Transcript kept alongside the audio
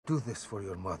Do this for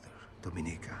your mother,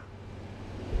 Dominika.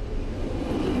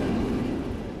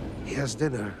 He has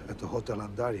dinner at the Hotel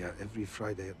Andaria every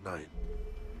Friday at 9.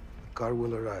 A car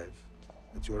will arrive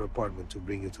at your apartment to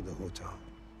bring you to the hotel,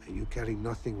 and you carry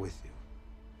nothing with you.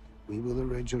 We will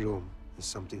arrange a room and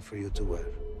something for you to wear.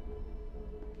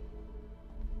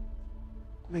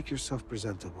 Make yourself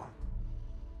presentable,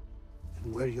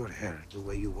 and wear your hair the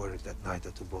way you wore it that night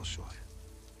at the Bolshoi.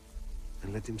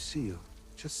 And let him see you.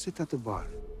 Just sit at the bar.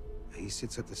 He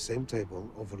sits at the same table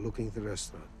overlooking the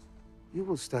restaurant. You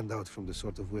will stand out from the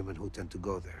sort of women who tend to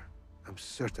go there. I'm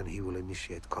certain he will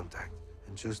initiate contact,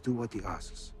 and just do what he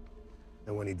asks.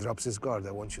 And when he drops his guard,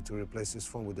 I want you to replace his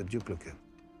phone with a duplicate.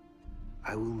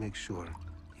 I will make sure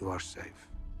you are safe.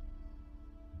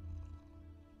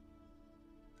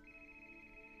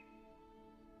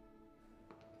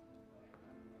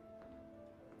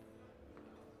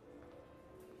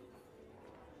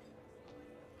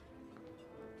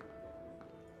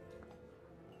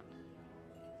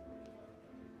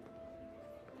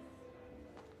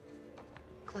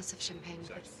 Glass of champagne,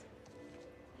 please.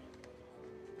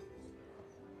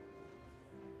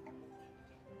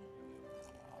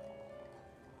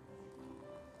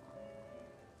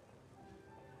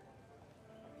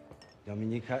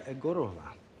 Dominika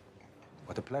Egorova.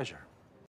 What a pleasure.